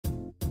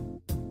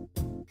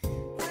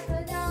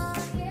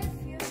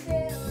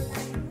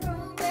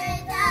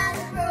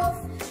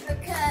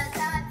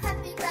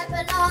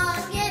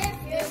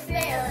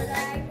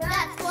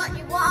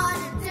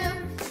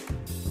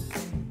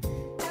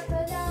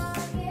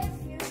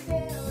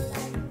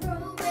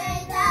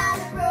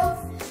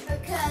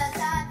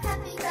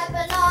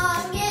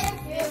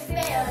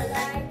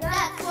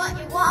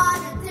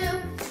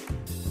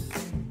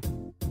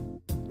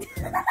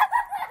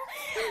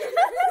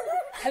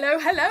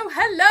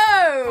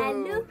Hello!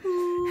 Hello!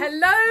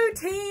 Hello,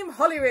 Team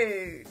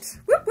Holyrood!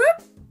 Whoop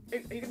whoop! Are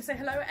you going to say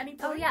hello at any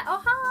point? Oh yeah,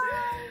 oh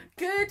hi!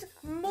 Good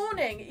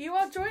morning. You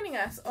are joining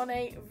us on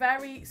a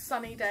very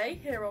sunny day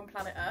here on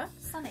planet Earth.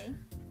 Sunny?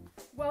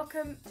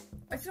 Welcome.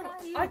 I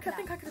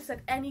think I could have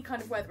said any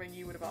kind of weather and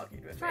you would have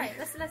argued with me. Right,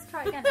 let's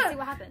try it again and see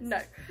what happens. No.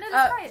 Let's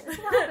try it, let's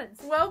see what happens.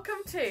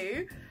 Welcome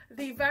to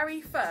the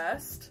very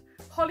first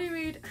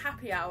Holyrood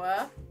Happy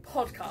Hour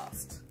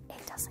podcast.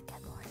 It doesn't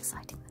get more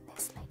exciting than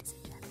this, ladies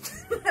and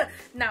gentlemen.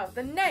 Now,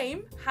 the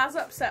name has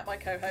upset my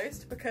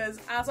co-host because,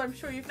 as I'm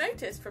sure you've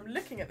noticed from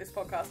looking at this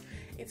podcast,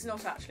 it's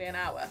not actually an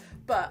hour.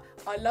 But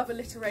I love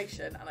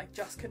alliteration and I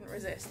just couldn't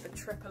resist the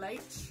Triple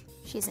H.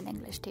 She's an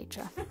English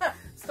teacher.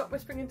 Stop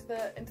whispering into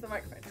the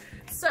microphone.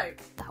 So,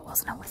 that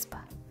wasn't a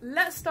whisper.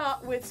 Let's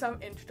start with some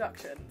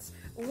introductions.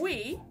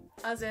 We,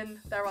 as in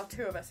there are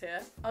two of us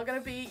here, are going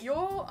to be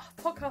your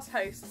podcast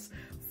hosts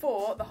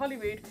for the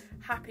Holyrood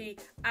Happy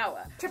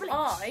Hour. Triple H.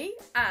 I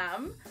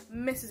am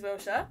Mrs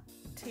Wilsher,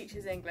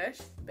 teaches English,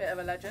 bit of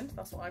a legend,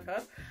 that's what I've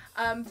heard.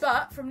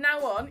 But from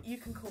now on, you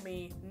can call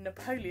me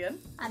Napoleon.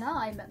 And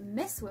I'm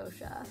Miss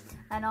Wilsher,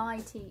 and I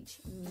teach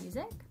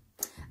music.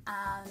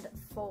 And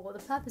for the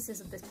purposes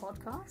of this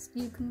podcast,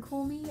 you can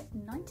call me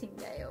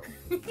Nightingale,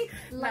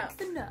 like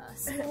the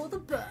nurse or the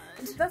bird.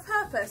 The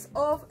purpose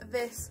of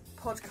this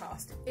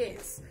podcast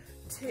is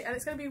and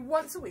it's going to be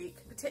once a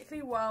week,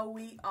 particularly while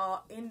we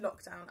are in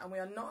lockdown and we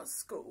are not at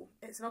school.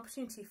 It's an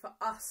opportunity for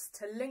us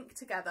to link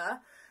together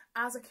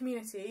as a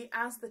community,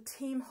 as the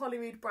Team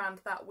Holyrood brand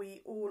that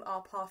we all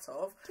are part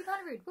of. Team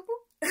Holyrood, whoop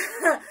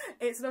whoop.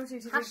 It's an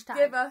opportunity Hashtag to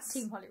give us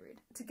Team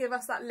Holyrood. To give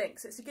us that link.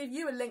 So it's to give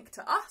you a link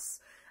to us.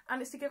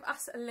 And it's to give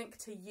us a link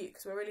to you,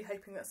 because we're really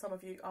hoping that some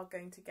of you are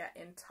going to get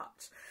in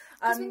touch.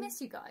 Because we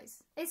miss you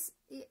guys.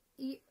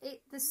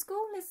 The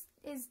school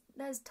is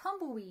there's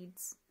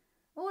tumbleweeds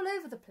all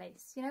over the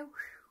place, you know.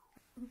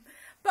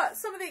 But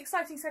some of the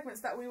exciting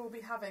segments that we will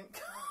be having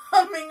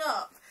coming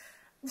up.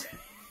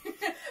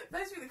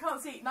 Those of you that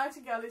can't see,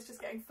 Nightingale is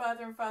just getting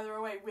further and further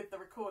away with the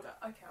recorder.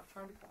 Okay, I'll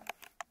try and be quiet.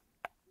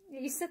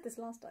 You said this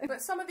last time.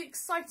 But some of the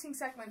exciting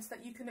segments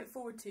that you can look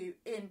forward to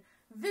in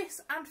this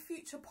and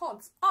future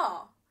pods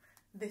are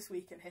This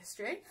Week in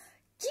History,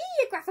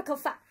 Geographical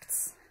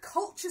Facts,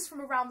 Cultures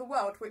from Around the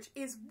World, which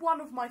is one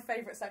of my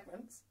favourite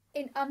segments.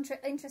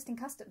 Interesting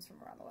Customs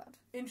from Around the World.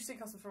 Interesting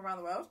Customs from Around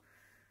the World.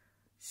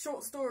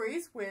 Short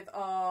Stories with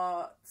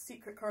our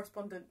secret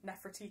correspondent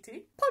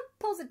Nefertiti.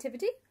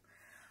 Positivity.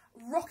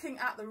 Rocking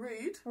at the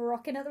Rood.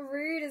 Rocking at the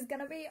Rood is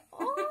going to be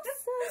awesome.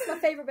 It's my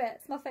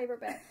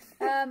favourite bit.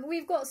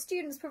 We've got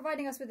students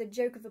providing us with a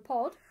joke of the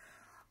pod.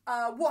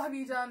 What have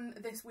you done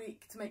this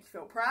week to make you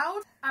feel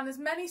proud? And as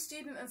many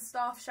student and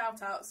staff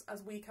shout-outs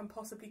as we can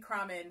possibly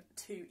cram in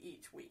to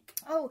each week.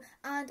 Oh,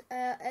 and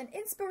an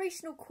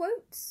inspirational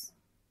quotes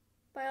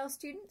by our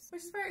students.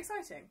 Which is very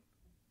exciting.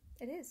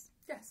 It is.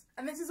 Yes.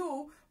 And this is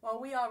all while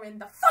we are in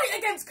the fight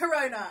against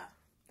Corona!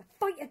 The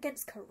fight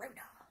against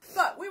Corona.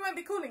 But we won't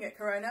be calling it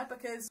Corona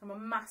because I'm a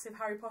massive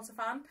Harry Potter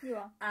fan. You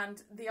are.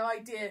 And the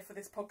idea for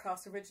this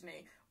podcast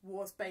originally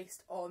was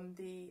based on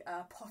the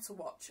Potter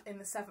Watch in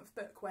the 7th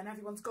book, when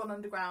everyone's gone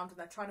underground and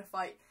they're trying to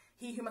fight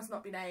He Who Must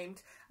Not Be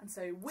Named. And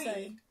so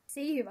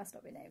See Who Must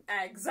Not Be Named.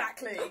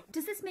 Exactly.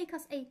 Does this make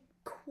us a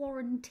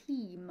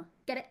quarantine?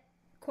 Get it?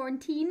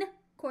 Quarantine?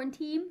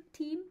 Quarantine?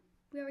 Team?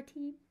 We are a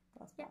team?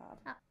 That's bad.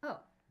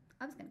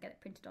 I was going to get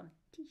it printed on a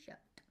t-shirt.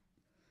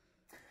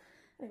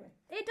 Anyway.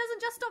 It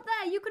doesn't just stop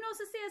there. You can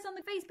also see us on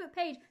the Facebook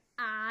page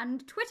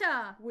and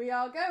Twitter. We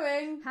are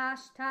going.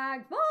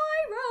 Hashtag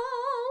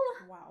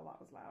viral. Wow, that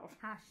was loud.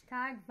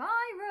 Hashtag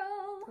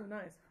viral. Oh,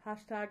 nice.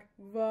 Hashtag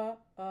viral.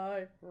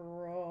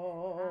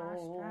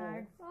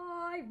 Hashtag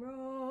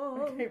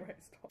viral. Okay,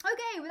 right, stop.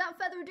 Okay, without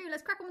further ado,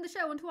 let's crack on with the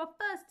show. On to our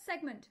first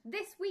segment,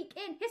 This Week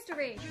in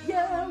History.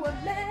 You're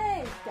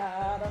late,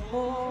 got a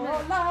whole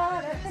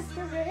lot of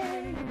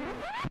history.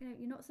 You know,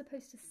 you're not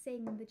supposed to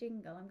sing the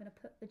jingle. I'm going to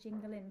put the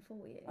jingle in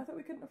for you. I thought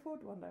we couldn't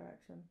afford One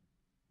Direction.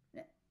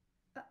 No,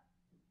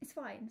 it's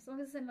fine, as long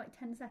as it's in like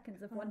 10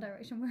 seconds of One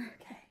Direction, we're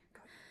okay.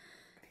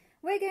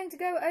 We're going to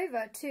go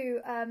over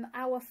to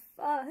our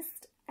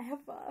first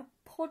ever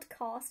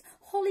podcast,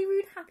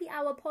 Holyrood Happy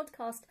Hour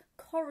podcast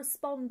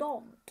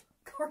correspondent.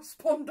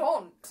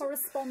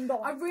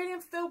 I really am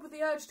filled with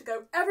the urge to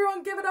go,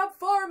 everyone give it up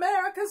for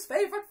America's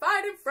favourite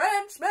fighting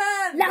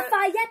Frenchman!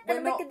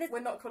 Lafayette! We're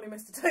not calling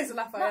Mr. Tozer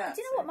Lafayette.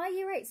 Do you know what? My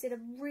year 8s did a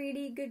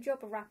really good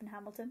job of rapping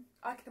Hamilton.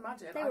 I can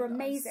imagine. They were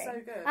amazing. So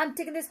good. I'm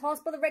taking this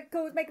horse by the red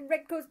coats, making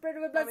red coats spread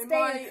with blood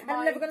stain, and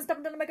I'm never going to stop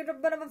until I make a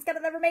drop of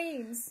scattered their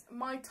remains.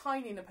 My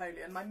tiny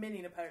Napoleon, my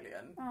mini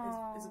Napoleon,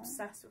 is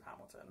obsessed with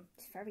Hamilton.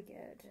 She's very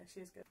good. Yeah,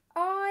 she is good.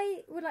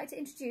 I would like to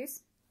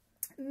introduce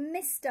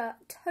Mr.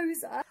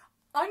 Tozer.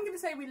 I'm going to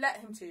say we let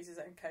him choose his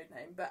own code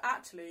name, but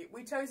actually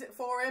we chose it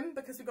for him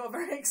because we got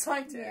very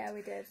excited. Yeah,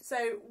 we did.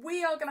 So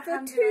we are going to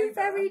hand you over. For two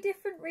very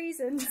different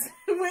reasons.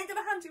 We're going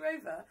to hand you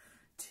over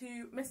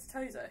to Mr.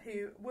 Tozer,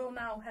 who will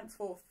now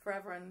henceforth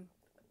forever and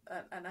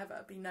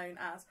ever be known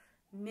as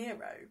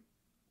Nero.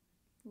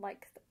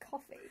 Like the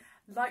coffee.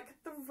 Like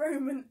the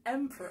Roman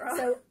emperor.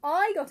 So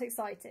I got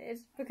excited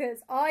because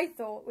I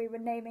thought we were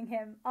naming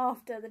him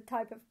after the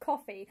type of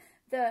coffee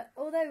that,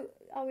 although,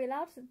 are we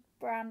allowed to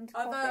brand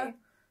coffee?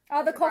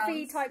 Other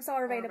coffee types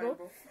are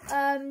available.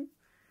 And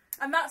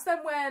that's then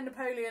where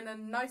Napoleon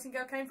and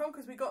Nightingale came from,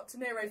 because we got to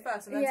Nero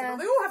first and then said, well,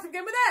 they all have to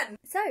begin with N.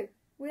 So,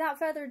 without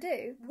further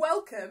ado,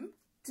 welcome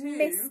to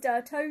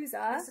Mr. Tozer.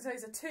 Mr.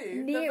 Tozer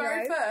 2, Nero. the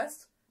very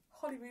first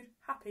Holyrood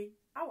Happy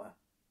Hour.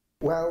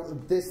 Well,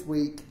 this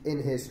week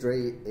in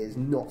history is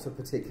not a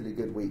particularly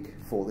good week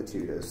for the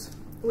Tudors.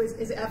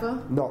 Is it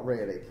ever? Not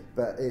really,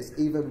 but it's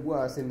even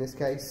worse in this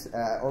case.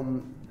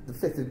 On the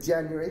 5th of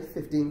January,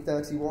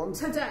 1531.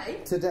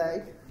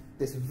 Today,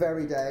 this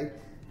very day,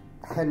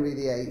 Henry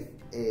VIII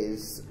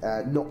is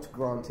not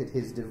granted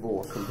his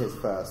divorce from his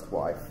first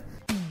wife.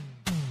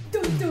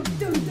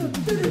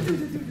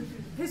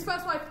 His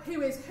first wife,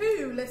 who is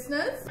who,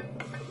 listeners?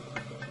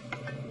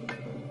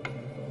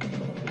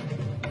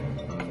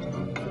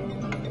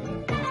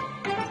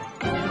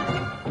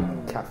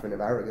 Catherine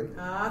of Aragon.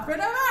 Catherine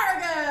of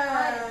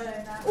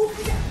Aragon! Oh, can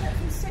we get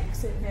Catherine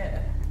 6 in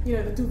here? You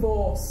know, the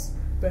divorce.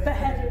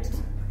 Beheaded.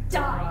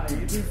 Died.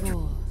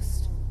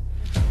 Divorced.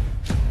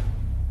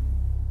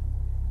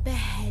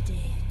 Beheaded.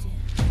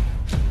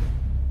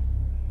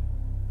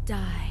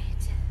 Died.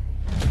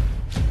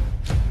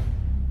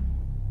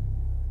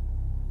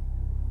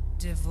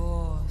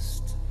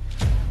 Divorced.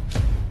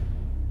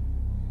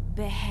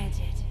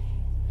 Beheaded.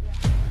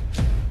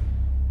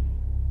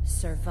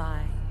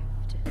 Survived.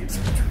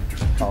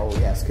 Oh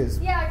yes, because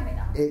I can make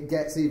that. it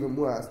gets even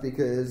worse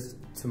because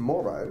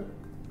tomorrow,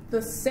 the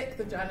 6th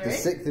of January. The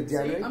 6th of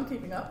January. See, I'm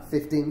keeping up.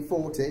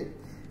 1540,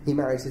 he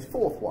marries his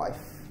fourth wife.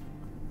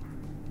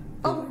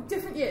 Oh,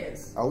 different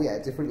years? Oh yeah,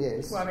 different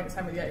years. Well, I mean, it's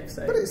Henry VIII,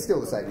 so... But it's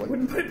still the same one.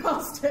 Wouldn't put it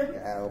past him.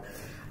 Yeah.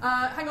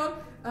 Hang on.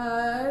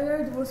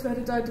 Divorce,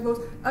 beheaded, died, divorce.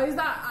 Is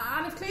that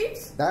Anne of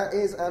Cleves? That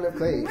is Anne of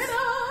Cleves.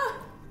 Winner!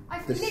 I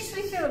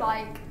literally feel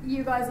like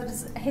you guys are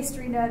just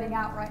history nerding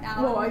out right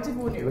now. Well, I did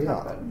warn you it would We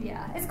are. happen.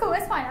 Yeah, it's cool,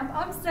 it's fine.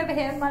 I'm just over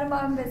here, minding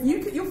my own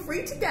business. You're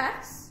free to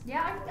guess.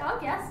 Yeah, I'll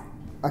guess.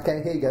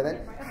 Okay, here you go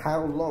then.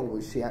 How long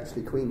was she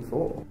actually queen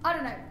for? I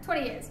don't know,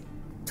 20 years.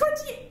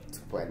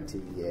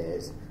 20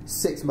 years.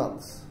 6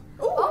 months.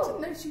 Oh, I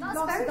didn't know she that's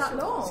lasted very that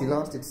short. long. She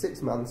lasted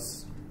 6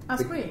 months.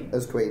 As queen?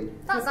 As queen.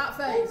 That's With that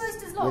face.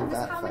 almost as long With as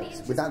that how many face.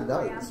 inches With that tall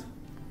I nose. am.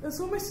 That's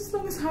almost as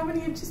long as how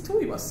many inches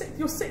tall you are.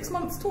 You're 6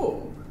 months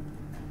tall.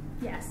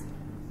 Yes.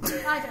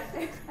 I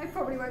don't know. I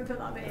probably won't put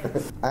that bit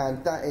in.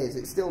 And that is,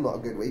 it's still not a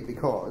good week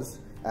because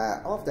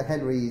after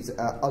Henry's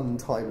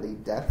untimely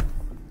death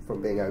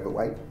from being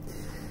overweight,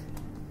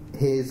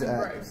 his...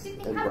 gross. Didn't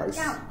he and have gross.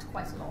 gout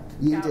quite a lot?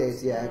 You Gout.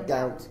 did, yeah.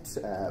 Gout,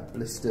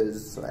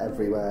 blisters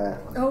everywhere.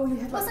 Oh, he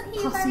had Wasn't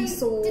he pussy very...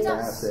 sore.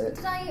 That's it.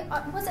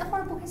 Was it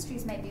Horrible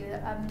Histories maybe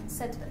that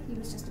said that he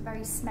was just a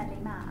very smelly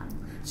man?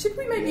 Should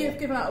we maybe have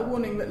given out a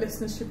warning that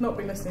listeners should not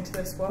be listening to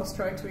this whilst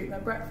trying to eat their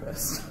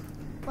breakfast?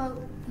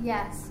 Well,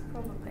 yes,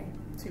 probably.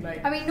 Too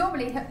late. I mean,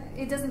 normally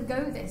it doesn't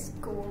go this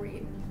gory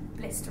and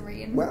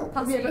blistery and Well,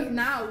 pussy. Yeah, but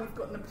now we've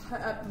got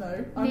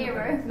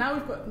Nero. Now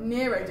we've got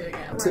Nero doing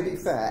it. To be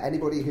fair,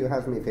 anybody who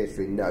has me of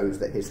history knows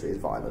that history is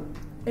violent.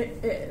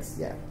 It is.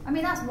 Yeah. I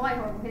mean, that's why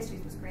Horrible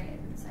Histories was created,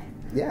 I'm saying.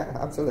 Yeah,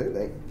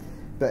 absolutely.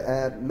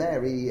 But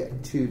Mary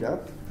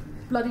Tudor,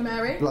 Bloody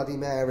Mary. Bloody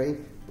Mary,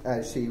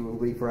 as she will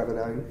be forever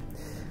known,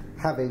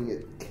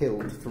 having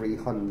killed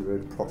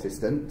 300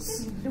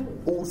 Protestants,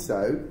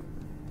 also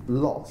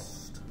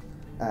lost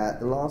the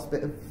last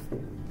bit of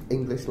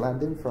English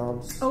land in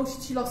France. Oh,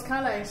 she lost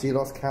Calais. She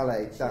lost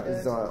Calais. That did.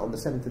 was on the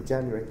 7th of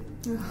January.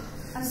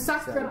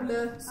 Sacre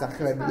bleu.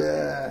 Sacre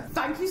bleu.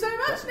 Thank you so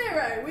much,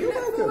 Nero. We You're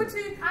look welcome. forward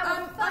to...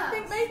 Our I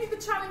think first. maybe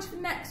the challenge for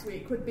next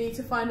week would be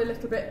to find a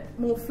little bit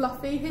more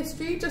fluffy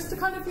history, just to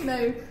kind of, you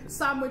know,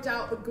 sandwich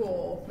out the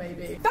gore,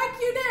 maybe. Thank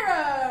you,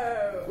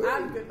 Nero! Woo.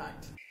 And good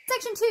night.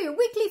 Section 2,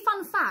 Weekly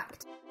Fun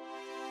Fact.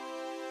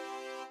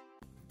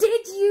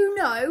 Did you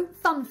know,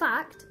 fun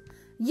fact,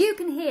 you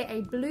can hear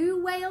a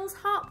blue whale's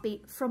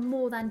heartbeat from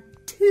more than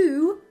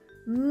 2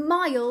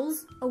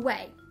 miles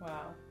away?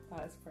 Wow,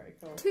 that is pretty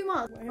cool. 2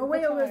 miles. Whale A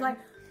whale the was time. like,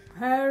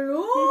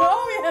 hello?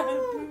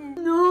 Oh,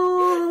 yeah.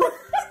 No.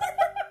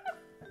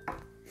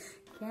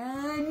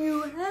 Can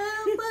you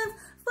help us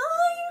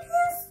find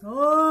the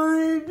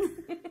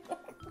sun?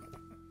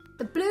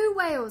 The blue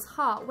whale's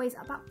heart weighs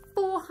about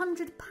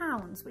 400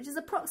 pounds, which is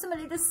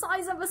approximately the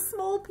size of a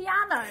small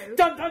piano.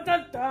 Dun, dun,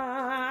 dun, dun.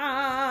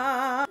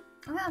 I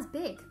think that's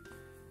big.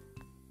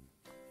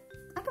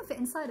 I can fit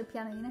inside a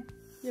piano, you know.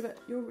 Yeah, but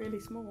you're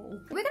really small.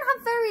 We're going to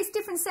have various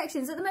different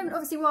sections at the moment,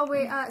 obviously, while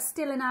we're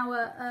still in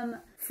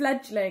our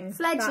Fledgling.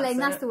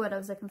 that's the word I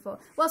was looking for.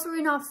 Whilst we're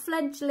in our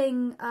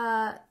fledgling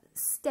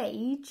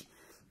stage,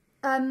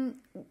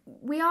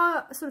 we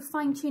are sort of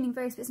fine-tuning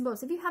various bits and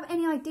bobs. If you have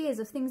any ideas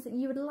of things that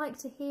you would like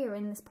to hear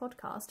in this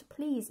podcast,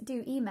 please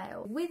do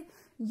email with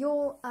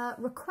your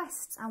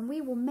requests and we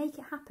will make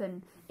it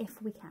happen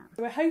if we can.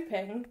 We're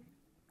hoping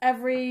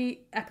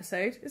every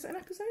episode... Is it an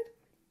episode?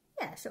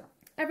 Yeah, sure.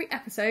 Every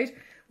episode,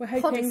 we're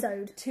hoping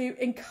Podisode. to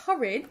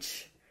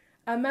encourage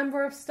a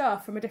member of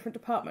staff from a different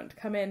department to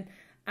come in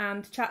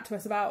and chat to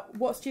us about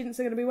what students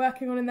are going to be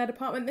working on in their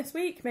department this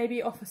week,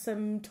 maybe offer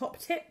some top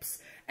tips,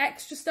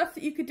 extra stuff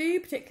that you could do,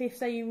 particularly if,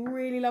 say, you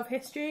really love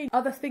history,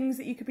 other things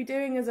that you could be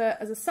doing as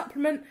a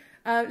supplement,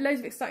 loads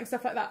of exciting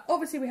stuff like that.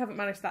 Obviously, we haven't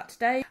managed that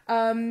today,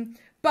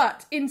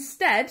 but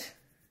instead,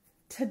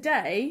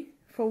 today,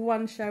 for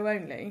one show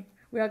only,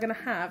 we are going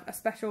to have a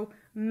special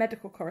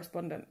medical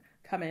correspondent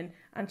come in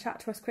and chat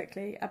to us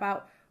quickly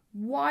about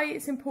why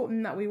it's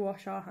important that we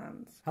wash our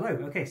hands. Hello,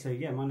 okay, so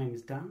yeah, my name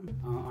is Dan.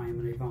 I am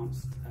an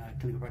advanced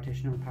clinical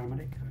practitioner and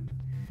paramedic. I'm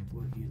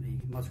working at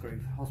the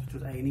Musgrave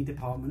Hospital's A&E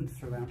department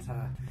throughout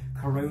our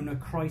corona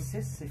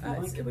crisis, if you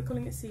like. We're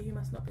calling it See Who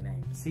Must Not Be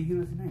Named. See Who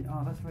Must Not Be Named,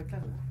 oh, that's very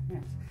clever,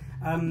 yes.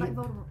 Like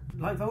Voldemort.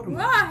 Like Voldemort.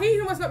 Ah, He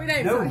Who Must Not Be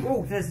Named! No, Sorry.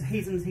 oh, there's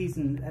he's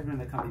and everyone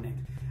that can't be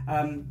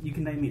named. You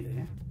can name me though,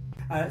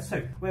 yeah?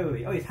 So, where were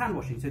we? Oh, it's hand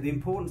washing. So the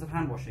importance of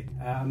hand washing.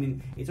 I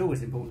mean, it's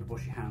always important to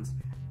wash your hands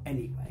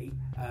anyway,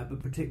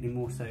 but particularly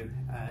more so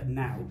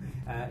now,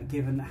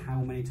 given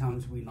how many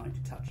times we like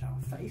to touch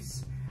our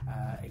face,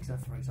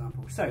 except for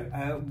example. So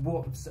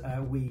what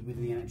we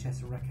within the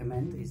NHS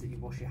recommend is that you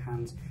wash your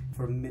hands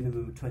for a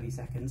minimum of 20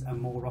 seconds and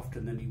more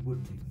often than you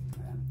would do.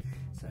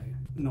 So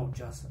not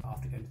just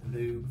after going to the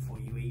loo, before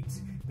you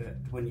eat, but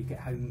when you get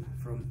home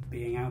from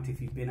being out,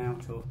 if you've been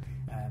out, or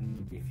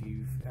if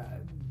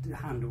you've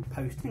handled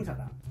post, things like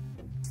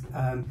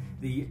that.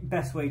 The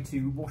best way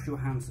to wash your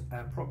hands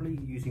properly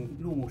using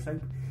normal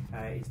soap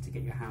is to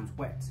get your hands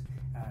wet.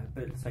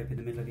 Put the soap in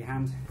the middle of your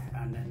hand,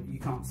 and then you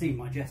can't see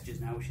my gestures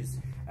now, which is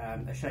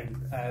a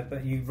shame,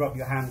 but you rub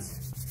your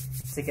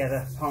hands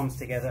together, palms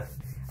together,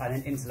 and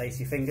then interlace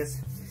your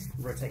fingers.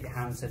 Rotate your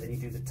hands so then you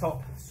do the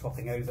top,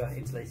 swapping over,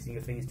 interlacing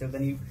your fingers still.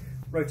 Then you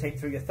rotate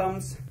through your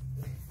thumbs,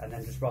 and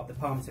then just rub the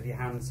palms of your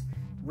hands,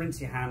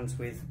 rinse your hands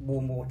with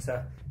warm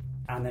water,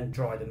 and then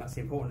dry them. That's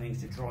the important thing,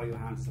 is to dry your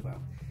hands as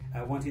well.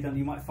 Once you're done,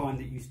 you might find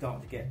that you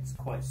start to get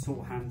quite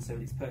sore hands, so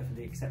it's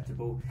perfectly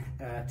acceptable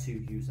to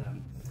use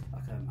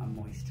like a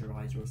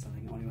moisturiser or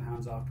something on your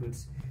hands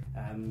afterwards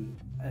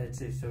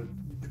to sort of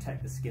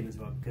protect the skin as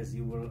well, because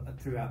you will,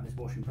 throughout this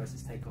washing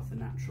process, take off the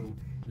natural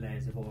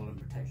layers of oil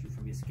and protection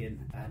from your skin,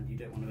 and you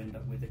don't want to end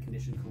up with a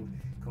condition called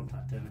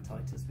contact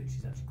dermatitis, which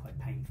is actually quite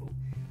painful.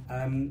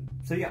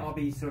 So yeah, I'll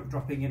be sort of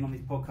dropping in on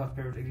these podcasts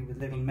periodically with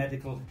little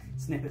medical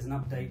snippets and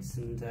updates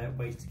and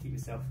ways to keep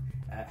yourself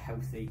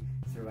healthy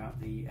throughout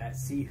the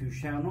See Who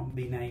Shall Not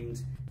Be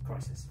Named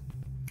crisis.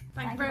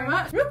 Thank you very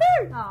much.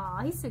 Woohoo!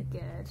 Aw, he's so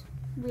good.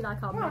 We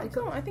like our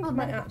medical. I think he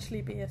might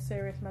actually be a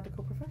serious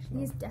medical professional.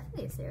 He's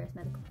definitely a serious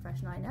medical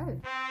professional, I know.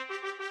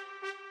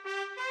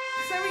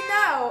 So we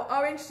now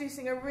are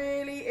introducing a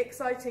really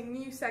exciting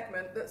new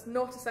segment that's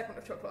not a segment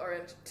of Chocolate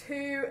Orange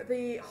to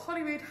the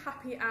Holyrood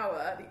Happy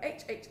Hour, the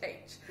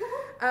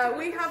HHH.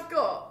 We have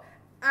got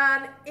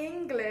an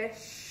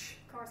English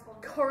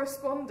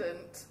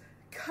correspondent,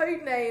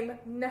 codename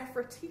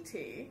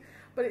Nefertiti,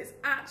 but it's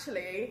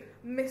actually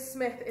Miss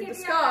Smith in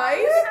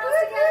disguise.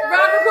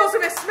 Round of applause for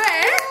Miss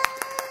Smith.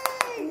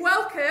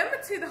 Welcome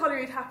to the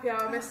Holyrood Happy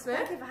Hour, Miss Smith.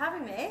 Thank you for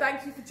having me.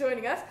 Thank you for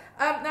joining us.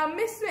 Now,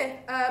 Miss Smith,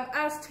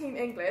 as Team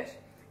English,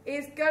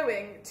 is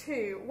going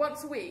to,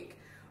 once a week,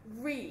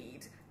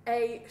 read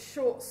a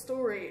short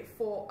story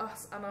for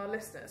us and our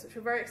listeners, which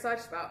we're very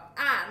excited about.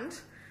 And,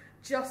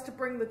 just to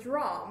bring the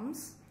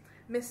drams,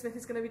 Miss Smith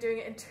is going to be doing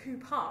it in 2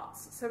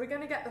 parts. So we're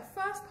going to get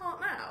the first part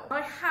now.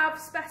 I have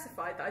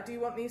specified that I do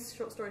want these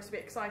short stories to be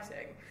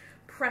exciting,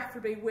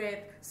 preferably with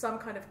some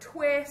kind of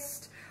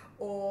twist,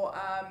 or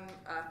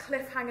a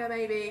cliffhanger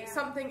maybe,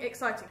 something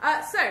exciting.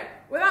 So,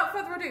 without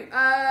further ado,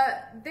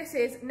 this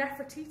is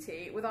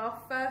Nefertiti with our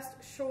first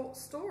short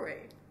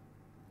story.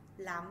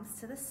 Lambs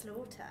to the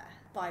Slaughter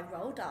by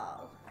Roald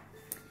Dahl.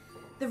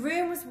 The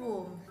room was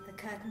warm, the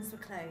curtains were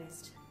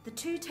closed. The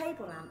 2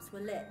 table lamps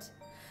were lit.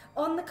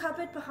 On the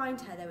cupboard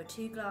behind her there were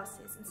 2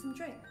 glasses and some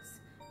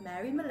drinks.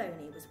 Mary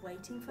Maloney was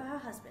waiting for her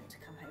husband to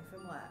come home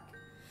from work.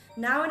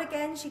 Now and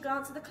again she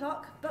glanced at the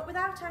clock, but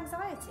without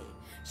anxiety.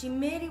 She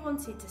merely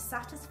wanted to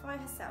satisfy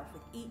herself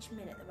with each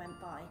minute that went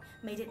by,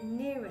 made it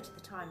nearer to the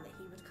time that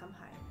he would come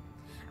home.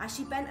 As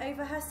she bent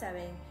over her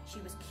sewing, she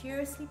was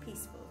curiously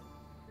peaceful.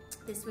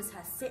 This was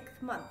her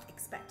 6th month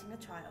expecting a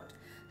child.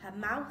 Her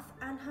mouth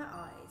and her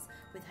eyes,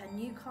 with her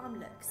new calm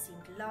look,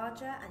 seemed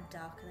larger and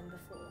darker than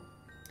before.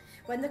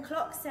 When the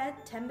clock said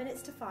 10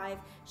 minutes to 5,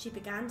 she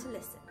began to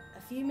listen.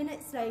 A few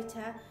minutes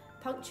later,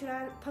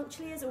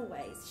 punctually as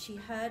always, she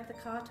heard the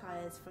car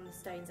tyres from the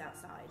stones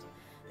outside.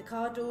 The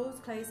car doors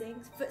closing,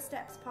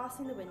 footsteps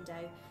passing the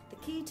window, the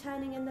key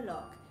turning in the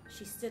lock.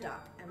 She stood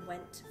up and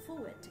went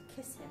forward to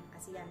kiss him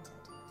as he entered.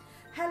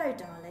 "Hello,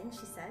 darling,"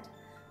 she said.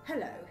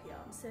 "Hello," he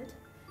answered.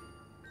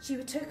 She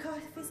took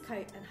off his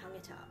coat and hung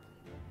it up.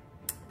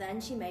 Then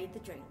she made the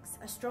drinks,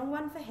 a strong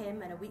one for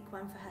him and a weak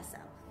one for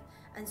herself.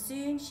 And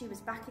soon she was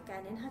back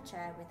again in her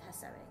chair with her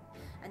sewing,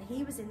 and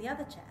he was in the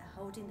other chair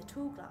holding the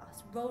tall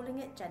glass, rolling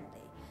it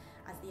gently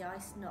as the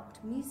ice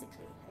knocked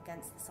musically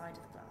against the side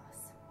of the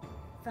glass.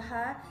 For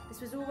her,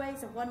 this was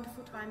always a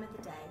wonderful time of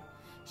the day.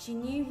 She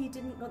knew he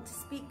didn't want to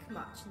speak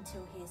much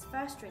until his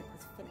first drink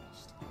was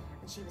finished,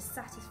 and she was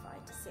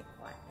satisfied to sit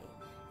quietly,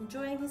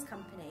 enjoying his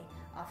company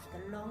after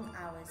the long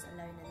hours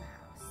alone in the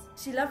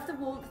house. She loved the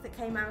warmth that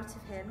came out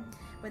of him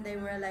when they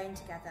were alone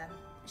together.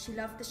 She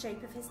loved the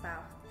shape of his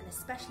mouth, and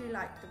especially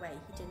liked the way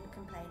he didn't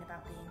complain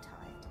about being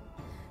tired.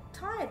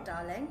 Tired,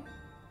 darling?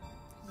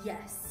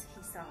 Yes,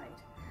 he sighed.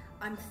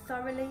 I'm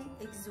thoroughly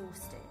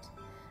exhausted.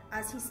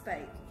 As he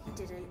spoke, he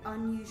did an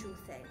unusual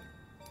thing.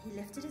 He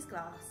lifted his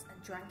glass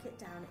and drank it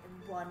down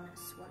in one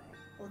swallow.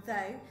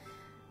 Although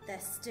there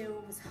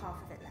still was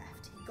half of it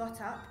left, he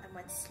got up and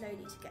went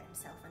slowly to get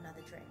himself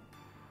another drink.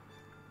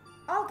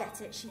 I'll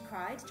get it, she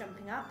cried,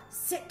 jumping up.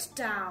 Sit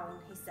down,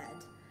 he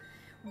said.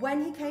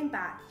 When he came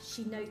back,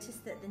 she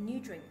noticed that the new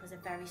drink was a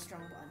very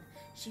strong one.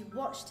 She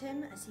watched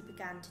him as he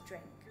began to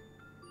drink.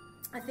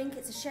 I think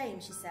it's a shame,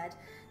 she said,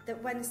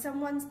 that when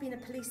someone's been a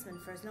policeman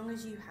for as long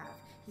as you have,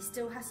 he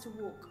still has to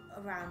walk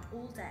around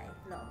all day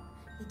long.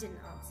 He didn't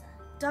answer.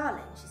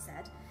 Darling, she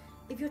said,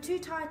 if you're too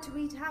tired to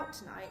eat out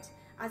tonight,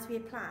 as we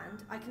had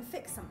planned, I can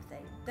fix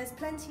something. There's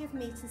plenty of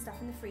meat and stuff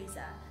in the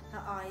freezer.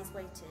 Her eyes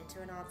waited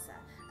to an answer,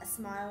 a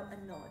smile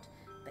and nod,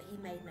 but he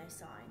made no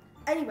sign.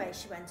 Anyway,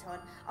 she went on,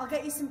 I'll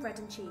get you some bread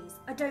and cheese.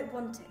 I don't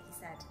want it, he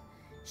said.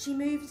 She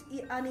moved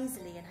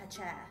uneasily in her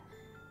chair.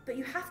 But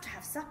you have to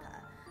have supper.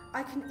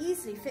 I can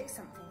easily fix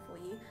something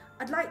for you.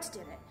 I'd like to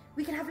do it.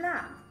 We can have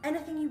lamb,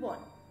 anything you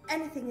want,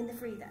 anything in the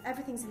freezer.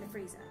 Everything's in the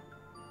freezer.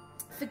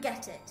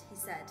 Forget it, he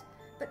said.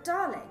 But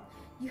darling,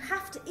 you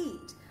have to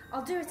eat.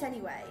 I'll do it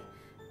anyway,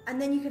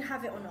 and then you can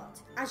have it or not,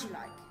 as you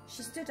like.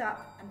 She stood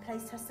up and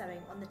placed her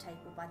sewing on the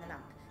table by the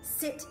lamp.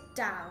 Sit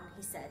down,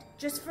 he said.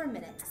 Just for a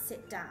minute,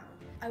 sit down.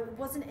 It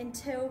wasn't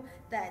until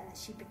then that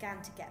she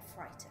began to get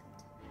frightened.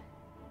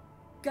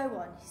 Go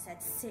on, he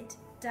said, sit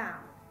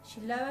down.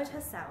 She lowered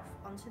herself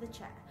onto the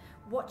chair,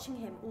 watching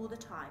him all the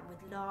time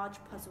with large,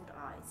 puzzled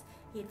eyes.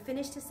 He had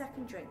finished his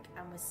second drink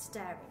and was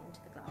staring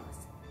into the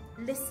glass.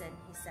 Listen,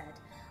 he said,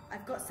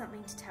 I've got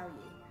something to tell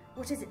you.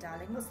 What is it,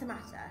 darling? What's the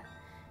matter?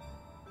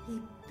 He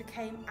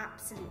became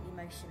absolutely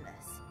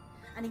motionless,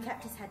 and he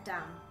kept his head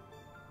down.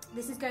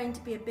 This is going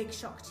to be a big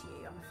shock to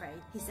you, I'm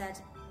afraid, he said,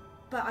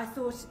 but I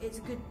thought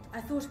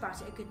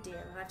about it a good deal,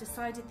 and I've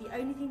decided the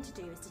only thing to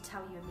do is to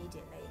tell you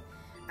immediately.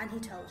 And he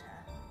told her.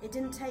 It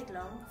didn't take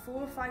long, 4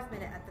 or 5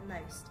 minutes at the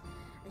most,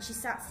 and she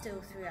sat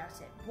still throughout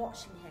it,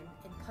 watching him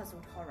in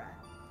puzzled horror.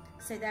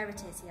 So there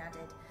it is, he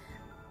added.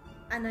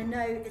 And I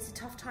know it's a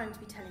tough time to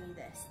be telling you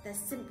this. There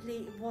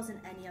simply wasn't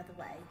any other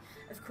way.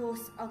 Of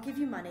course, I'll give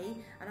you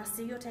money, and I'll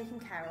see you're taken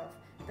care of,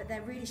 but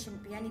there really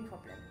shouldn't be any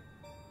problem.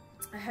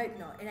 I hope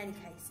not. In any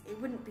case, it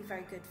wouldn't be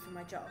very good for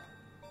my job.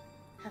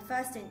 Her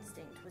first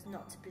instinct was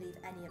not to believe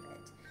any of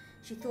it.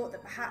 She thought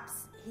that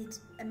perhaps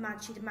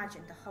she'd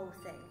imagined the whole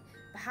thing.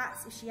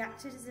 Perhaps if she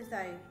acted as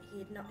though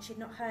she'd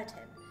not heard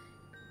him,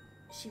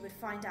 she would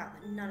find out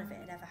that none of it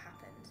had ever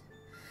happened.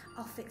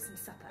 I'll fix some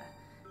supper,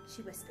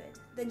 she whispered.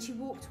 Then she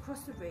walked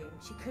across the room.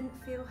 She couldn't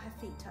feel her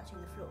feet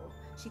touching the floor.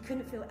 She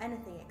couldn't feel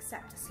anything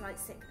except a slight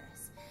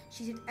sickness.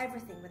 She did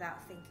everything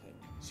without thinking.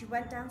 She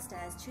went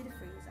downstairs to the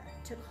freezer,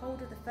 took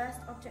hold of the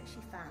first object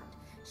she found.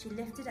 She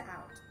lifted it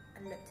out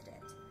and looked at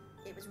it.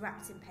 It was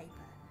wrapped in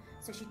paper.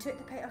 So she took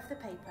the paper off the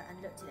paper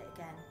and looked at it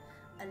again.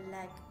 A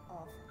leg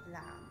of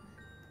lamb.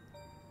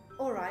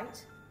 All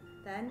right,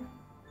 then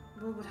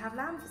we'll have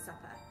lamb for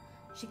supper.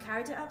 She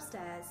carried it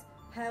upstairs,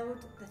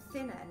 held the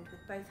thin end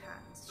with both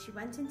hands. She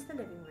went into the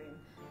living room,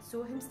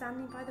 saw him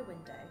standing by the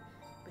window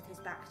with his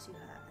back to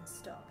her, and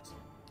stopped.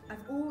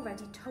 I've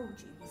already told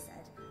you, he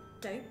said.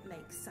 Don't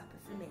make supper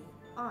for me.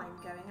 I'm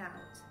going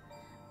out.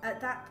 At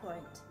that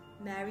point,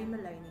 Mary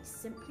Maloney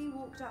simply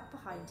walked up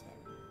behind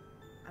him,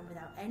 and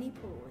without any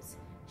pause,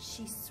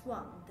 she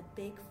swung the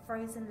big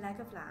frozen leg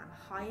of lamb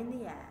high in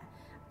the air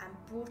and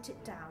brought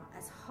it down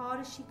as hard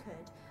as she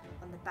could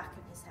on the back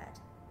of his head.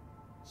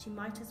 She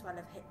might as well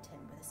have hit him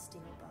with a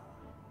steel bar.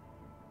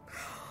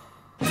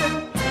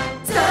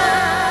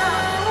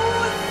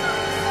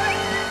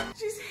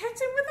 She's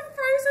hit him with a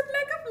frozen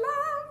leg of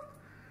lamb.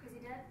 Is he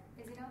dead?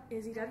 Is he not?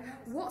 Is he dead?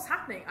 What's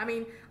happening? I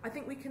mean, I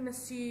think we can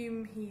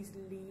assume he's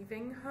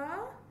leaving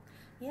her.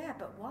 Yeah,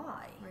 but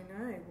why? I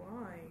know,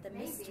 why? The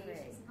Maybe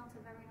mystery. she's not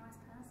a very nice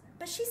person.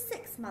 But she's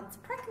 6 months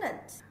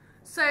pregnant.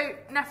 So,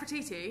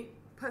 Nefertiti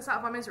puts out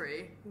of our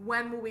misery.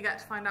 When will we get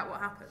to find out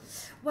what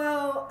happens?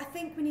 Well, I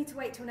think we need to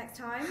wait till next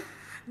time.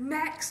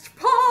 Next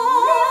pod!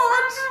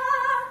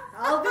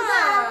 I'll be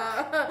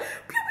there.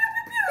 Pew, pew,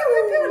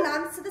 pew, pew, pew.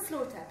 Lands to the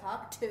slaughter,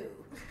 part 2.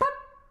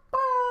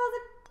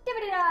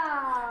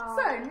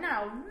 So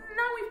now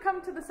we've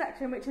come to the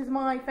section which is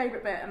my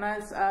favourite bit, and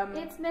as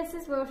It's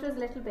Mrs. Wilsher's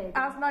little baby.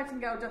 as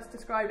Nightingale just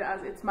described it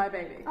as, it's my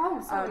baby.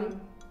 Oh, sorry.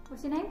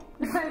 What's your name?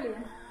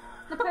 Napoleon.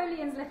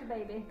 Napoleon's little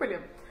baby.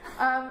 Brilliant.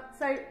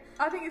 So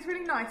I think it's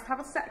really nice to have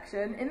a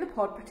section in the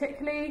pod,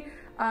 particularly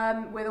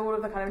with all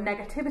of the kind of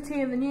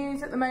negativity in the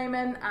news at the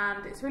moment,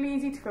 and it's really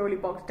easy to feel really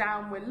bogged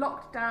down. We're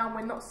locked down,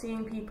 we're not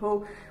seeing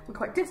people, we're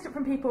quite distant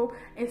from people.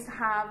 Is to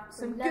have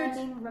some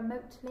learning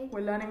remotely.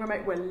 We're learning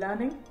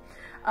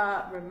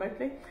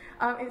remotely.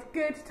 It's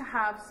good to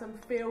have some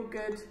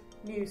feel-good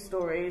news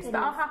stories that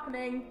are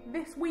happening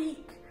this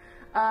week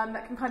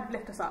that can kind of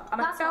lift us up.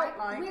 And That's I felt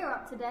right. like We're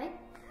up today.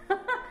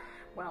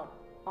 well,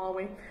 are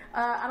we? And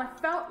I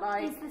felt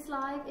like... Is this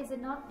live? Is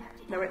it not?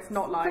 No, it's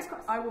not live.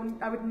 I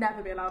would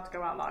never be allowed to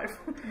go out live.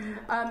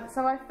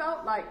 So I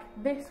felt like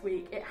this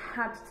week it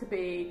had to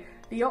be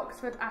the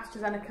Oxford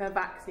AstraZeneca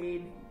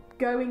vaccine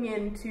going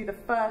into the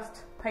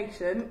first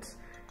patient.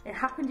 It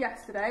happened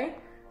yesterday,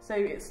 so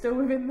it's still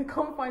within the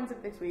confines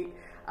of this week.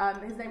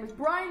 His name was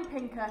Brian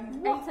Pinker. He's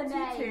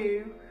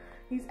 82.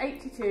 He's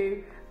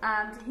 82,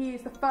 and he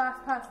is the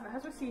first person that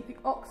has received the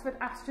Oxford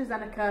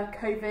AstraZeneca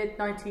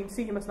COVID-19,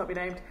 see who must not be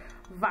named,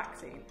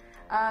 vaccine.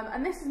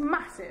 And this is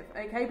massive,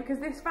 okay, because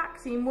this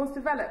vaccine was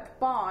developed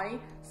by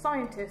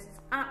scientists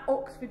at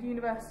Oxford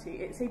University.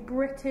 It's a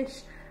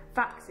British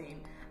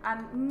vaccine,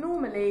 and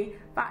normally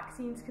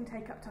vaccines can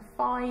take up to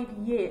 5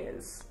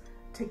 years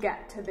to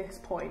get to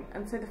this point.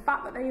 And so the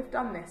fact that they have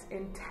done this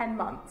in 10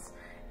 months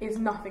is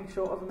nothing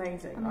short of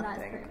amazing, I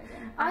think.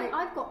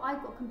 I've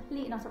got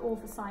complete and utter awe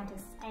for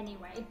scientists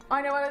anyway.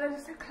 I know, they're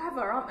just so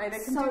clever, aren't they?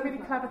 They can do really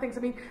clever things.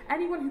 I mean,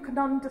 anyone who can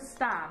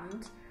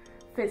understand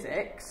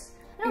physics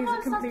is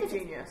a complete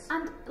genius.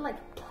 And like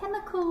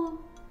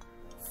chemical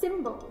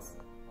symbols.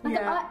 Like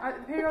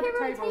the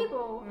periodic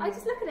table. I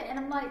just look at it and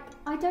I'm like,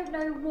 I don't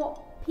know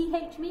what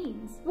pH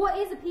means. What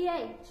is a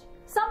pH?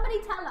 Somebody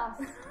tell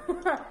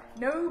us.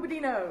 Nobody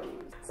knows.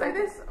 So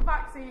this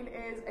vaccine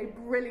is a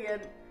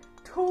brilliant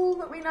tool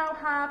that we now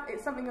have.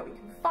 It's something that we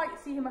can fight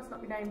see who must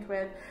not be named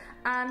with.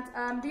 And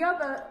the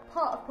other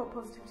part of pod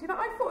positivity that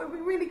I thought would be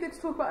really good to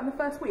talk about in the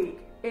first week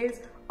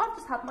is I've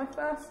just had my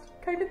first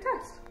COVID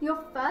test.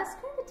 Your first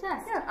COVID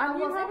test? Yeah, and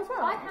you have as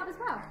well. I have as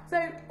well.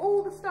 So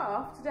all the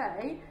staff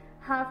today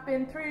have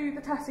been through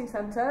the testing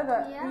centre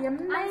that the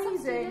amazing...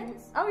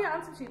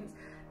 and some students.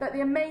 That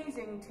the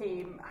amazing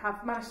team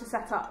have managed to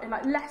set up in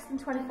like less than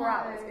 24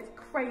 hours. It's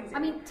crazy. I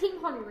mean,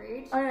 Team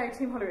Holyrood. I know,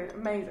 Team Holyrood,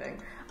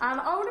 amazing. And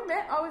I will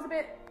admit, I was a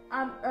bit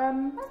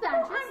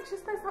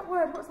anxious. There's that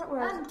word. What's that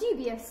word?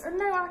 Dubious.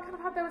 No, I kind of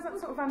had, there was that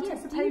sort of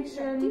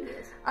anticipation.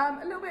 Dubious.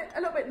 A little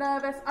bit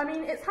nervous. I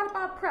mean, it's had a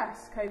bad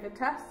press, COVID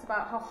tests,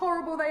 about how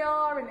horrible they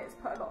are, and it's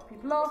put a lot of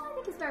people off. I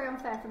think it's very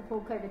unfair for the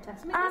poor COVID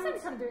test. I mean, it's only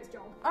trying to do its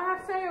job. I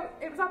have to say,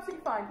 it was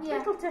absolutely fine. Yeah.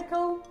 Little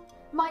tickle.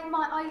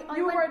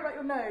 You were worried about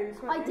your nose,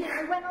 weren't you? I did.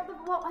 I went up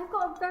I've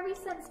got a very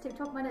sensitive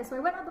top of my nose, so I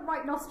went up the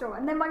right nostril,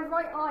 and then my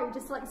right eye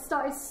just like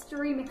started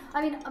streaming.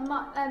 I mean,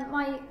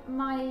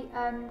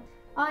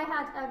 I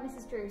had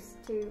Mrs. Drews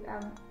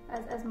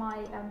as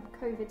my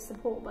COVID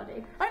support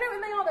buddy. I know,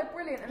 and they're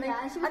brilliant,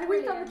 and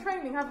we've done the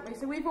training, haven't we?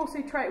 So we've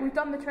also we've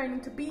done the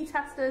training to be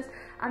testers,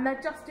 and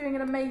they're just doing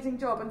an amazing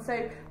job. And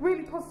so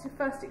really positive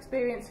first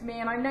experience for me,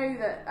 and I know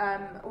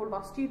that all of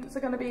our students are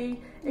going to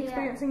be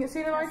experiencing it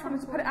soon. And I just wanted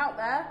to put it out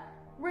there.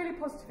 Really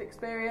positive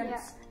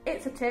experience. Yeah.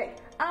 It's a tick,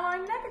 and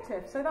I'm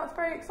negative, so that's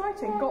very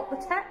exciting. Yeah. Got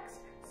the text,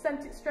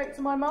 sent it straight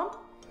to my mum.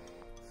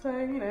 So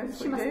you know,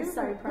 that's she must be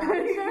so proud.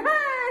 You go,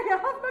 hey,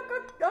 I've not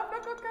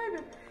got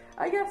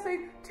COVID. So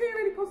two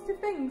really positive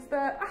things.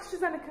 The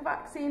AstraZeneca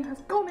vaccine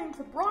has gone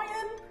into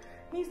Brian.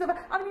 He's the.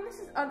 I mean, this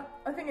is.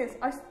 The thing is,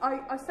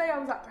 I say I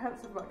was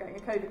apprehensive about getting a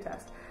COVID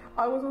test.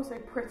 I was also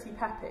pretty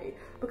peppy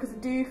because I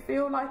do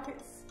feel like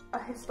it's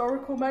a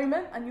historical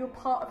moment and you're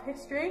part of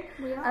history.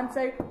 We are. And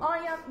so I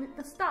am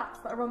the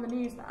stats that are on the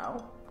news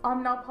now.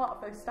 I'm now part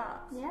of those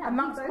stats. Yeah, and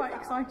that's quite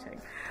exciting.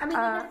 I mean,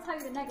 they never tell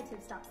you the negative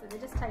stats, though. They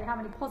just tell you how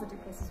many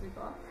positive cases we've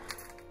got.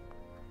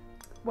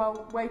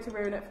 Well, way to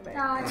ruin it for me.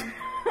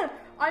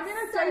 I'm in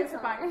a data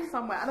bank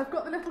somewhere, and I've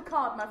got the little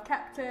card, and I've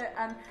kept it,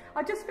 and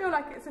I just feel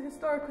like it's a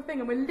historical thing,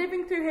 and we're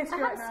living through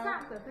history right now. I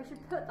have a scrapbook. I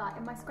should put that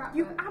in my scrapbook.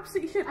 You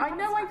absolutely should. I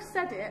know I've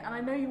said it, and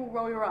I know you will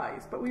roll your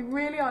eyes, but we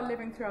really are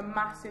living through a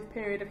massive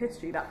period of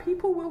history that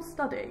people will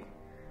study.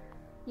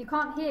 You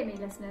can't hear me,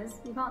 listeners.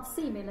 You can't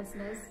see me,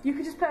 listeners. You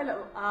could just play a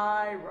little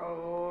eye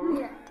roll.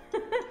 Yeah.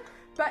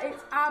 But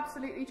it's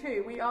absolutely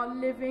true. We are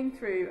living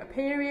through a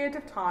period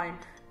of time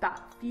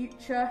that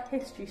future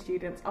history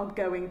students are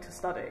going to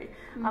study,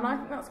 and I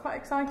think that's quite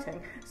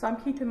exciting. So I'm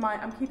keeping my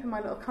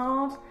little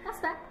card. That's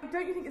fair.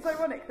 Don't you think it's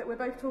ironic that we're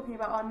both talking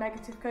about our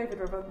negative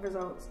COVID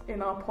results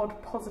in our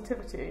pod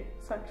positivity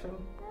section?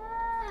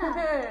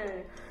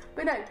 Hey.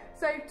 But no,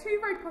 so two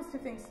very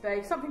positive things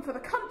today. Something for the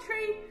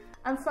country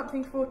and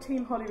something for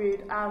Team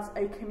Holyrood as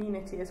a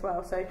community as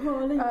well. So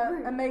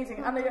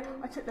amazing. And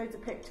I took loads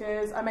of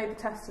pictures. I made the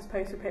testers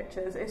post with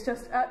pictures. It's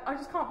just I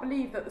just can't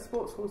believe that the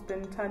sports hall's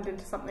been turned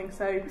into something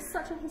so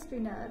such a history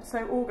nerd,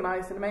 so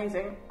organised and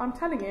amazing. I'm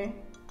telling you,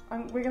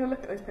 we're going to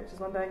look at those pictures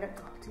one day and go,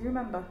 God, do you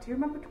remember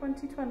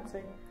 2020?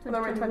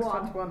 Well, we're in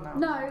 2021 now.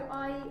 No,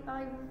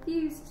 I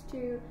refused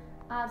to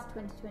add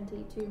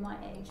 2020 to my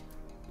age.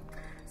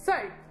 So,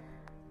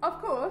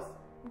 of course,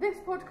 This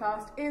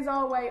podcast is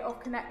our way of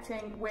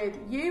connecting with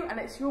you, and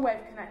it's your way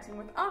of connecting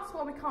with us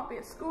while we can't be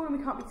at school and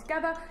we can't be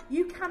together.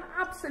 You can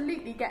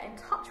absolutely get in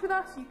touch with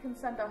us. You can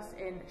send us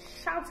in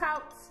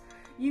shout-outs.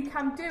 You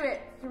can do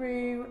it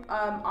through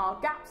our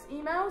GAPS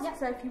emails. Yep.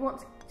 So if you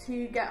want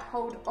to get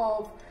hold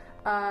of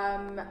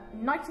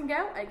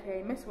Nightingale,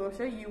 aka Miss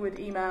Wilsher, you would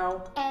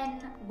email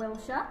N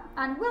Wilsher,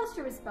 and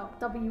Wilsher is spelled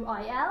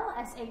WILSHER,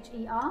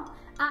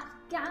 at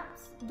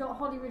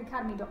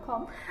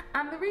gaps.holyroodacademy.com.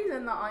 And the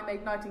reason that I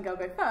made Nightingale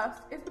go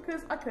first is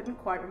because I couldn't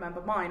quite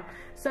remember mine.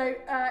 So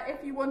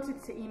if you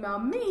wanted to email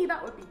me,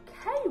 that would be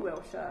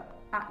kwilsher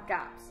at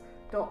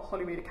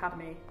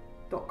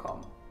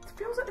gaps.holyroodacademy.com. It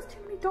feels like there's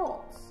too many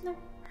dots. No.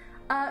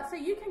 So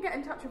you can get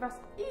in touch with us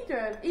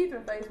either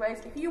of those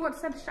ways. If you want to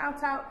send a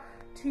shout out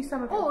to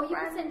some of your or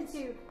friends, you can send it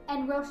to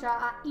nwilsher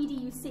at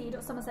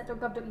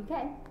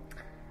educ.somerset.gov.uk.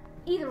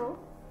 Either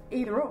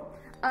or.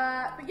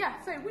 But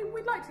yeah, so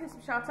we'd like to hear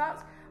some shout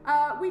outs.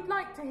 We'd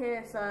like to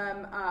hear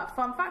some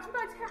fun facts. We'd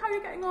like to hear how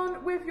you're getting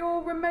on with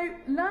your remote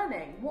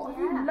learning. What have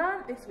you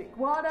learned this week?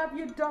 What have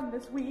you done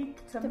this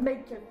week to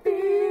make you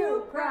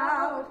feel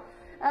proud?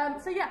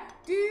 So yeah,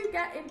 do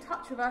get in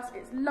touch with us.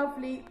 It's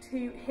lovely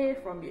to hear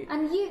from you.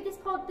 And this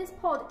pod is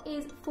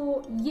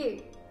for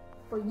you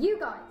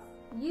guys,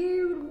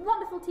 you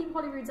wonderful Team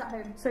Holyroods at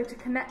home. So to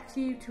connect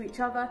you to each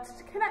other,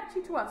 to connect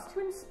you to us, to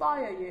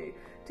inspire you,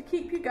 to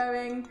keep you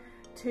going,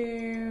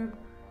 to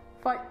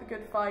fight the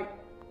good fight,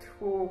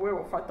 or we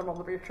will fight them on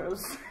the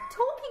beaches.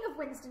 Talking of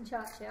Winston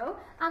Churchill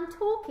and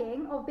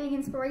talking of being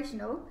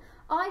inspirational,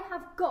 I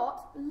have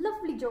got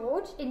lovely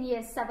George in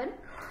year 7.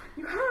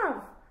 You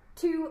have?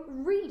 To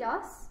read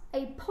us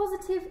a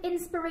positive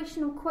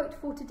inspirational quote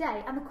for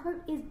today, and the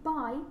quote is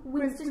by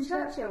Winston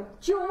Churchill.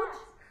 George,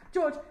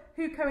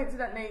 who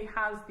coincidentally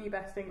has the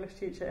best English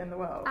teacher in the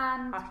world.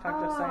 And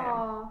hashtag just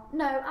saying.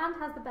 No, and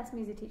has the best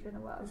music teacher in the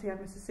world. Does he have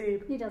Mrs.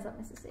 Sieb? He does have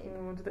Mrs. Sieb.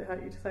 Oh, did it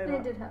hurt you to say that?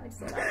 It did hurt me to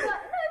say that. But no,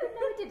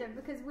 it didn't,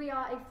 because we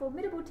are a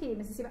formidable team,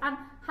 Mrs. Sieb, and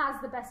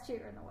has the best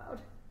tutor in the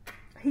world.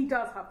 He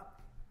does have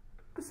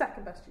the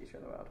second best teacher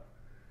in the world.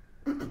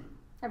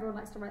 Everyone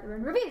likes to write their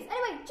own reviews.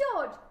 Anyway,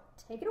 George,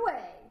 take it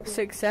away.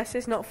 Success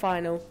is not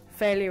final.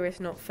 Failure is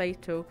not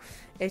fatal.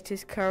 It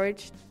is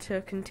courage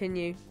to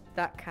continue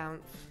that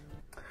counts.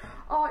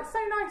 Oh, it's so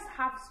nice to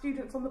have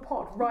students on the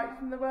pod right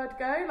from the word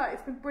go. Like,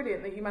 it's been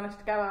brilliant that you managed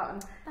to go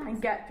out and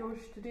get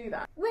George to do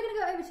that. We're going to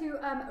go over to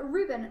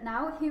Ruben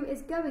now, who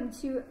is going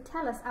to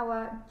tell us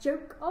our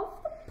joke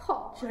of the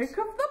pod. Joke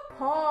of the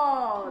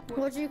pod.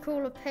 What do you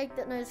call a pig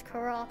that knows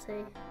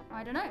karate?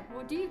 I don't know.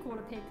 What do you call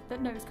a pig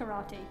that knows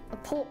karate? A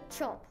pork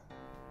chop.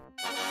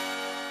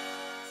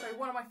 So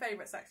one of my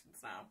favourite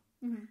sections now.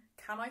 Mm-hmm.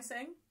 Can I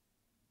sing?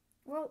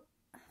 Well,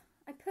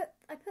 I put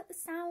the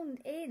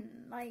sound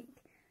in, like...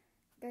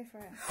 Go for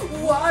it.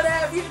 What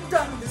have you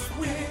done this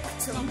week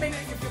to make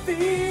you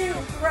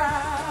feel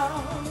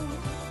proud?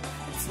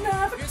 It's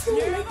never too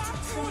late to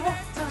try.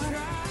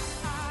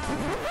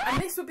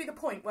 And this would be the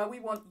point where we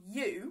want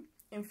you,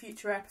 in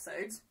future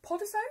episodes,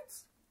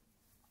 podasodes?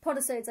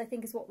 Podasodes, I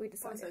think, is what we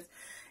decided.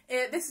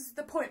 This is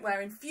the point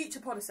where in future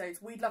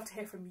podasodes we'd love to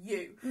hear from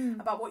you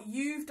about what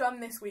you've done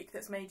this week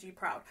that's made you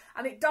proud.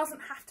 And it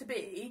doesn't have to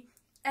be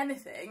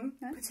anything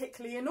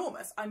particularly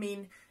enormous. I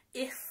mean,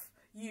 if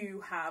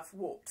you have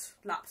walked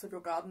laps of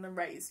your garden and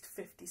raised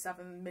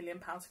 £57 million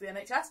for the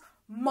NHS,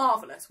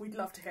 marvellous, we'd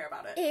love to hear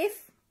about it.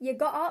 If you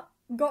got up,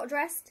 got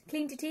dressed,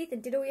 cleaned your teeth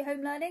and did all your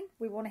home learning,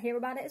 we want to hear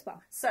about it as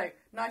well. So,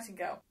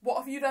 Nightingale, what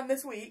have you done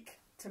this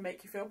week to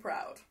make you feel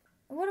proud?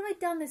 What have I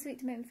done this week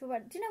to make me feel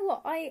proud? Do you know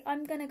what?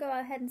 I'm going to go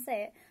ahead and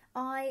say it.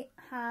 I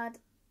had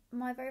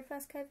my very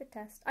first COVID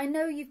test. I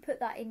know you've put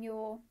that in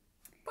your...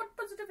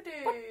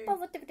 Positivity!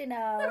 Positivity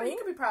now. No, you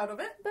can be proud of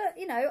it. But,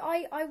 you know,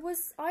 I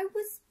was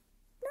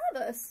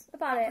nervous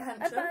about it,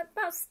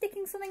 about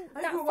sticking something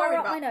that far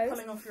up my nose.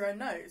 Pulling off your own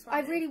nose.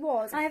 I really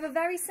was. I have a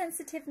very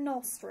sensitive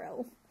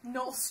nostril.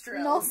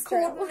 Nostril.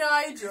 Called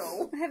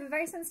Nigel. I have a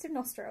very sensitive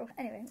nostril.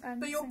 Anyway,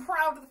 but you're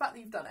proud of the fact that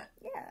you've done it.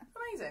 Yeah.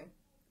 Amazing.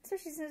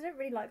 Especially since I don't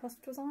really like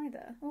hospitals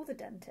either, or the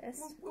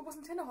dentist. Well, it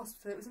wasn't in a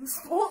hospital; it was in the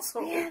sports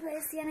hall. Yeah, but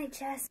it's the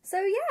NHS.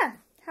 So yeah,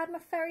 had my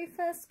very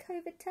first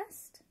COVID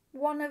test.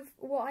 One of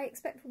what I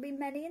expect will be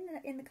many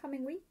in the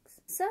coming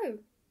weeks. So,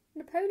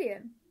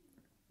 Napoleon.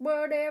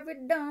 What have we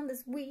done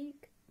this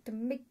week to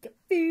make you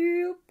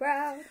feel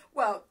proud?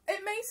 Well,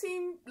 it may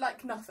seem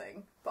like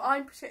nothing, but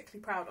I'm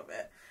particularly proud of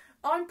it.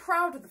 I'm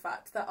proud of the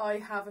fact that I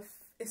have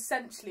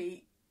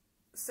essentially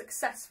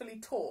successfully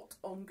taught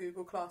on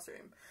Google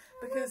Classroom.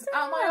 Because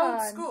at my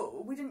old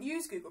school, we didn't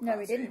use Google Classroom. No,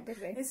 we didn't, did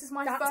we? This is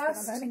my That's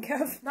first learning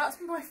curve. That's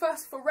my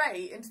first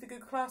foray into the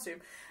Google Classroom.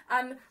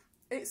 And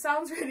it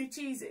sounds really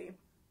cheesy,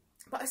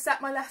 but I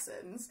set my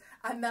lessons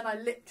and then I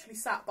literally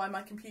sat by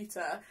my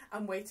computer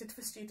and waited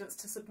for students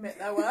to submit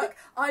their work.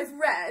 I've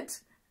read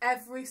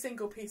every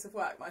single piece of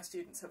work my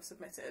students have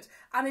submitted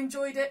and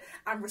enjoyed it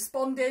and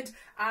responded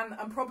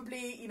and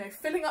probably, you know,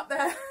 filling up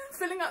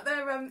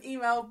their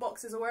email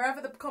boxes or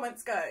wherever the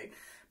comments go.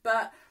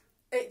 But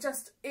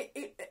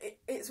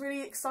it's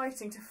really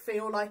exciting to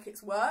feel like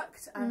it's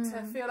worked, and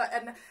to feel like,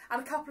 and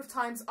a couple of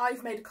times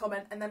I've made a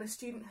comment and then a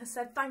student has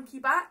said thank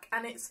you back,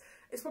 and it's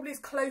probably as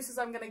close as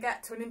I'm going to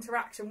get to an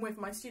interaction with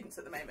my students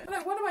at the moment.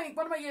 Look, one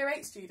of my year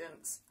 8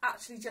 students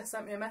actually just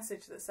sent me a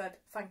message that said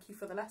thank you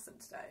for the lesson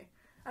today,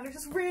 and it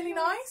was just really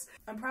nice.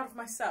 I'm proud of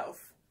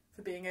myself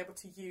for being able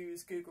to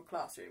use Google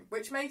Classroom,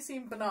 which may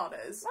seem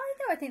bananas.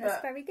 I think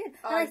that's very good,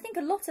 and I think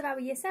a lot of our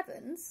year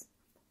 7s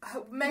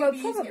maybe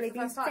will probably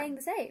be saying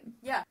the same.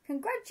 Yeah.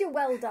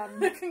 Well done.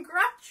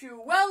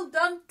 Well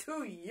done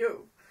to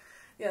you.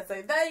 Yeah,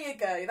 so there you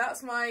go.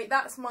 That's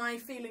my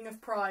feeling of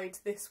pride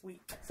this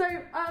week. So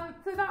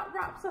so that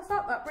wraps us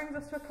up. That brings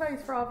us to a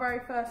close for our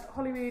very first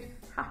Holyrood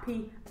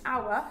Happy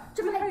Hour.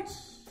 We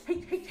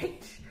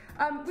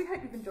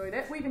hope you've enjoyed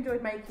it. We've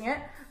enjoyed making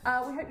it.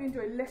 We hope you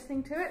enjoyed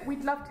listening to it.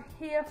 We'd love to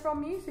hear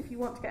from you, so if you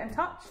want to get in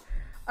touch.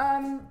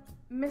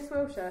 Miss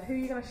Wilsher, who are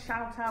you going to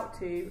shout out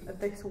to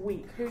this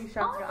week? Who are you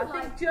shouting out?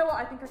 Do you know what?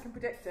 I think I can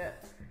predict it.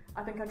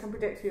 I think I can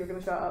predict who you're going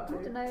to shout out to.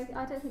 I don't know.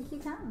 I don't think you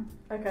can.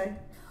 Okay.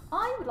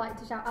 I would like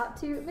to shout out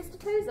to Mr.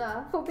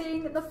 Tozer for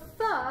being the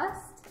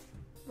first...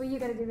 Were you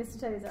going to do Mr.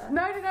 Tozer?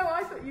 No,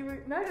 I thought you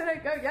were... No,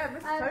 go, yeah,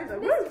 Mr. Tozer.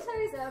 Mr.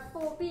 Tozer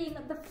for being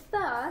the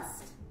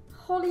first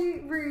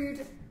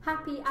Holyrood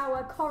Happy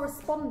Hour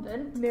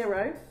correspondent.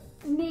 Nero,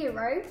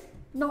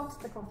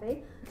 not the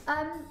coffee.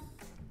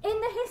 In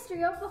the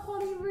history of the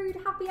Holyrood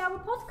Happy Hour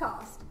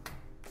podcast.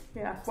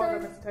 Yeah, well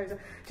done, Mr. Tozer.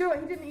 Do you know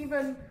what? He didn't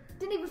even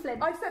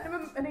flinch. I sent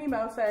him an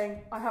email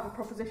saying, I have a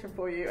proposition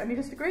for you, and he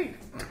just agreed.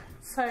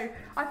 So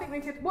I think we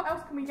could... What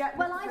else can we get?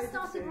 Well, I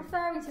started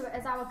referring to it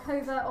as our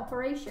covert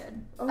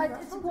operation.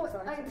 That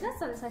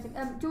sounds exciting.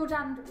 George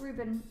and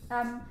Ruben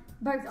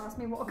both asked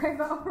me what a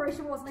covert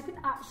operation was, and I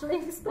couldn't actually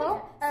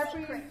explain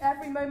it.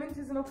 Every moment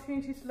is an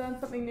opportunity to learn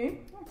something new.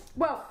 Yeah.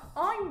 Well,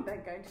 I'm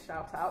then going to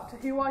shout out to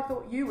who I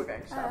thought you were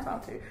going to shout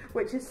out to,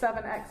 which is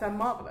 7XM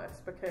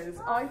Marvellous, because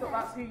I thought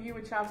that's who you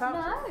would shout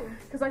out to.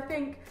 Because I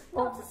think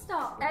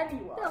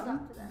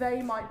anyone,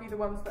 they might be the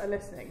ones that are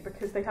listening,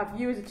 because they have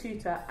you as a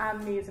tutor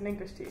and me as an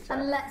English teacher.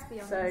 And let's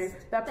be honest, so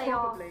they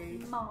are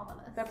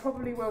marvellous. They're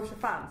probably Wilshere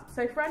fans.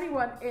 So for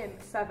anyone in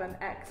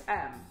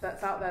 7XM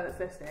that's out there that's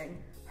listening,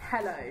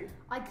 hello.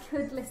 I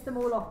could list them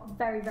all off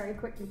very, very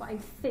quickly, but I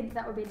think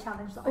that would be a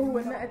challenge.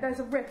 There's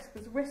a risk.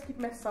 There's a risk you'd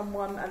miss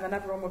someone, and then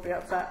everyone would be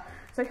upset.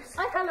 So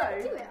hello.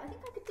 I think I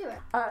could do it.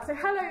 So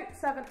hello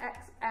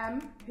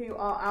 7XM who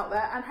are out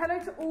there, and hello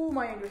to all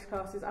my English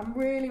classes. I'm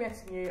really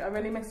missing you. I'm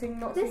really missing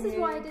not seeing you. This is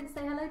why I didn't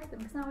say hello to them,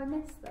 because now I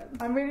miss them.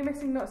 I'm really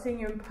missing not seeing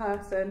you in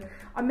person.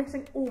 I'm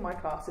missing all my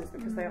classes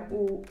because they are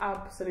all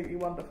absolutely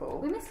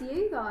wonderful. We miss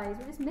you guys.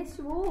 We just miss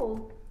you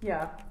all.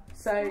 Yeah.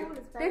 So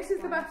this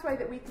is the best way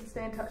that we can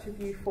stay in touch with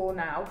you for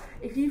now.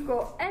 If you've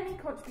got any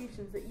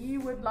contributions that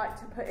you would like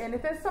to put in,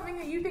 if there's something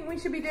that you think we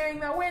should be doing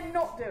that we're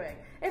not doing,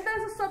 if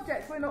there's a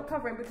subject we're not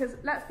covering, because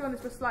let's be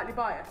honest, we're slightly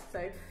biased,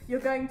 so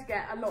you're going to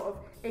get a lot of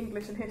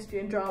English and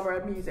history and drama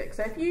and music.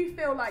 So if you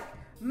feel like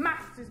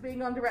maths is being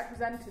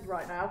underrepresented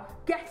right now,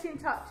 get in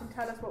touch and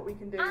tell us what we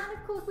can do. And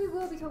of course we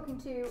will be talking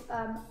to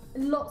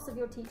lots of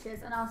your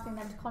teachers and asking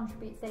them to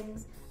contribute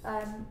things.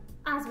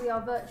 As we are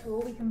virtual,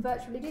 we can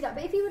virtually do that.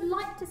 But if you would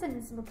like to send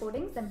in some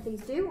recordings, then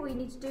please do. All you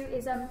need to do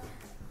is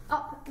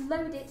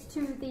upload it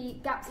to the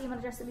GAPS email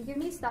address that we've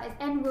given you. So that is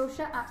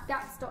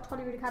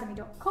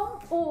nwilshere@gaps.holyroodacademy.com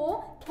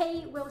or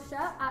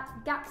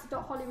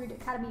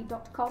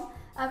kwilshere@gaps.holyroodacademy.com.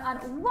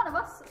 And one of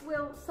us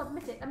will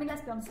submit it. I mean,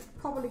 let's be honest, it's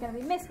probably going to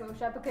be Miss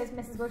Wilshere, because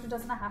Mrs. Wilshere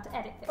doesn't know how to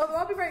edit it. Although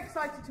I'll be very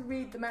excited to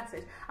read the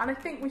message, and I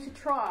think we should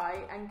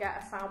try and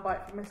get a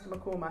soundbite from Mr.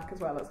 McCormack as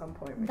well at some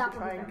point. We should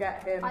try and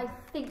get him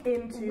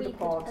into the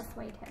pod. Could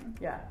persuade him.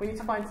 Yeah, we need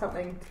to find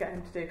something to get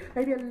him to do.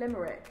 Maybe a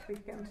limerick. We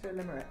could get him to do a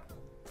limerick.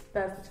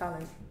 There's the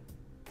challenge.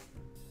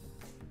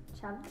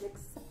 Challenge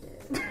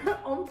accepted.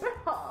 On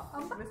behalf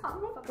of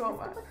Mr.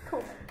 McCormack.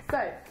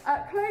 So,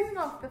 closing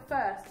off the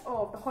first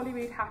of the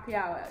Holyrood Happy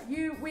Hour,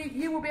 you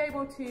will be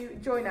able to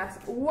join us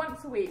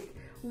once a week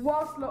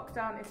whilst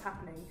lockdown is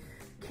happening.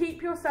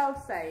 Keep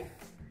yourself safe,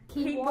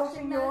 keep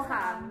washing your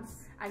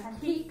hands, and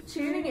keep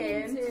tuning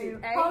in to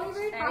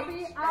Holyrood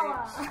Happy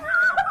Hour. Why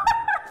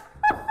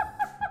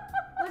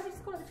don't we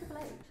just call it the Triple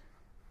H?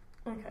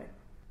 Okay.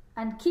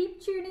 And keep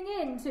tuning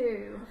in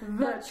to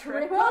the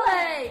Triple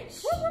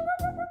H.